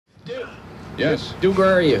Yes. Duke,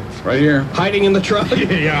 where are you? Right here. Hiding in the truck?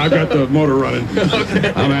 Yeah, I've got the motor running.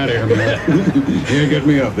 Okay. I'm out of here, man. You can't get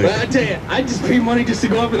me up there. Well, I tell you, I just paid money just to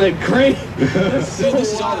go up in that crane. So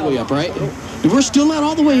this is all the way up, right? We're still not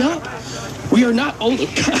all the way up. We are not all the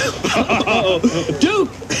Duke!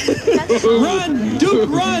 Run! Duke,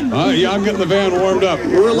 run! Yeah, I'm getting the van warmed up.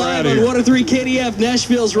 We're live on 103 KDF,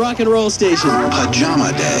 Nashville's rock and roll station.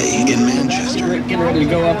 Pajama Day in Manchester. Getting ready to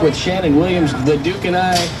go up with Shannon Williams, the Duke, and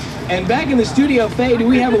I. And back in the studio, Faye, do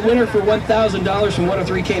we have a winner for $1,000 from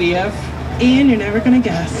 103 KDF? Ian, you're never gonna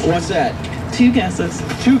guess. What's that? 2 guesses.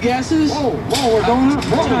 2 guesses? Whoa, we're going up.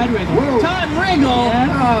 Todd Riggle. Todd Riggle?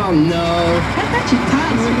 Yeah. Oh, no. I bet you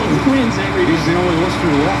Todd Riggle's twins every day. He's the only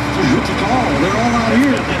listener left to call. They're all out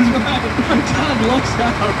here. Todd looks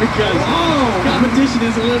out because competition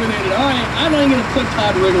is eliminated. All right, I'm not even going to put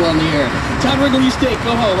Todd Riggle on the air. Todd Riggle, you stay.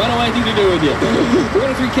 Go home. I don't want anything to do with you.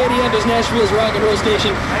 103 KDF is Nashville's rock and roll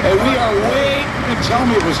station, and we are way... You tell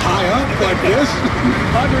me it was high up like this?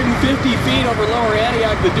 150 feet over Lower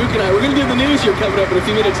Antioch, the Duke and I. We're going to do the news here coming up in a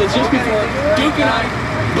few minutes. It's just before Duke and I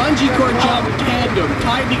bungee cord jump tandem,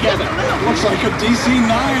 tied together. Looks like a DC-9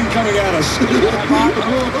 coming at us.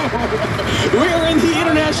 We are in the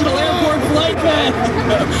International Airport Flight Path.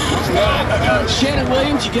 Shannon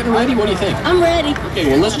Williams, you getting ready? What do you think? I'm ready. Okay,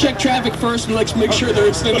 well, let's check traffic first, and let's make sure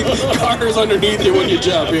there's any cars underneath you when you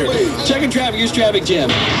jump here. Checking traffic. Here's Traffic Jam.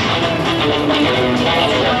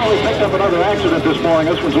 We picked up another accident this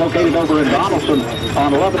morning. This one's located over in Donaldson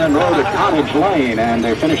on Lebanon Road at Cottage Lane, and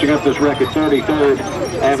they're finishing up this wreck at 33rd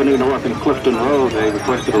Avenue North and Clifton Road. They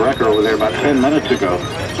requested a wrecker over there about 10 minutes ago,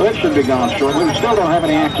 so it should be gone shortly. We still don't have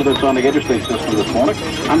any accidents on the interstate system this morning.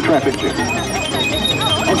 I'm Traffic Jam.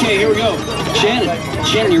 Okay, here we go.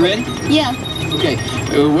 Shannon, you ready? Yeah. Okay,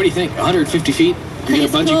 what do you think? 150 feet? You're I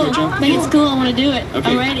think gonna it's bungee cool. cord jump? I think it's cool. I want to do it.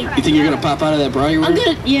 Okay. I'm ready. You think you're gonna pop out of that bra you're I'm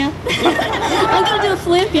wearing? gonna, yeah. I'm gonna do a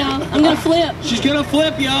flip, y'all. I'm gonna flip. She's gonna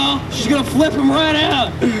flip, y'all. She's gonna flip him right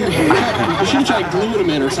out. You should have tried gluing him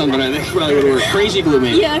in or something. I think probably would work. Crazy glue,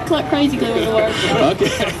 man. Yeah, crazy glue would work.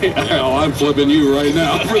 Okay. Oh, I'm flipping you right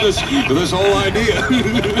now for this whole idea.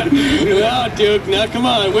 No, Duke. Now, come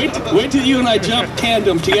on. Wait till you and I jump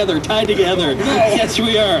tandem together, tied together. Yes,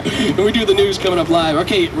 we are. And we do the news coming up live.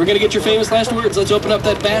 Okay, we're gonna get your famous last words. Let's open up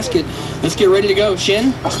that basket. Let's get ready to go.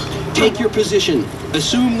 Shen, take your position.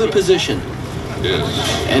 Assume the position.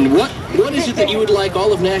 Yes. And what is it that you would like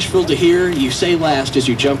all of Nashville to hear you say last as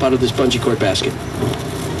you jump out of this bungee cord basket?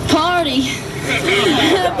 Party.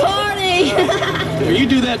 Party. When you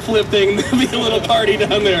do that flip thing, there'll be a little party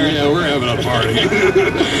down there. Yeah, we're having a party.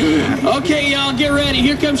 Okay, y'all, get ready.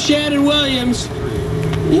 Here comes Shannon Williams.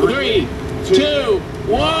 3, 2,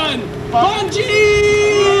 1,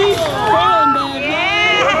 bungee!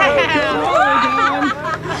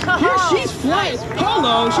 Here she's flying.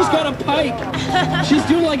 Hello, she's got a pipe. She's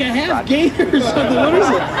doing like a half gator or something. What is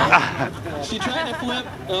it? She tried to flip.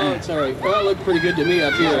 Oh, it's all right. Well, it looked pretty good to me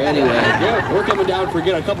up here anyway. Yeah, we're coming down for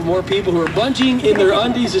a couple more people who are bungeeing in their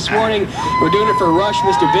undies this morning. We're doing it for Rush,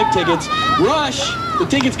 Mr. Big Tickets. Rush! The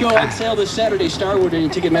tickets go on sale this Saturday, Starwood, and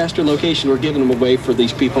Ticketmaster location. We're giving them away for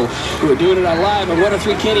these people who are doing it on live on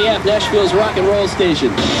 103 KDF, Nashville's rock and roll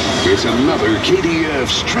station. It's another KDF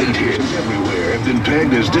straight hit. Everywhere have been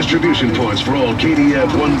pegged as distribution points for all KDF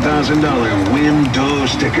 $1,000 window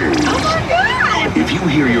stickers. Oh my God! If you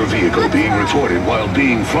hear your vehicle being reported while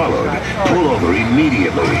being followed, pull over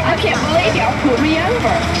immediately. I can't believe y'all pulled me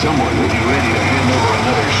over. Someone will be ready to hand over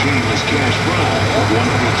another shameless cash prize of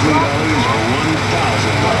 $103 or $1,000.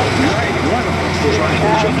 Right, wonderful. Try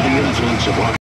and jump the influence of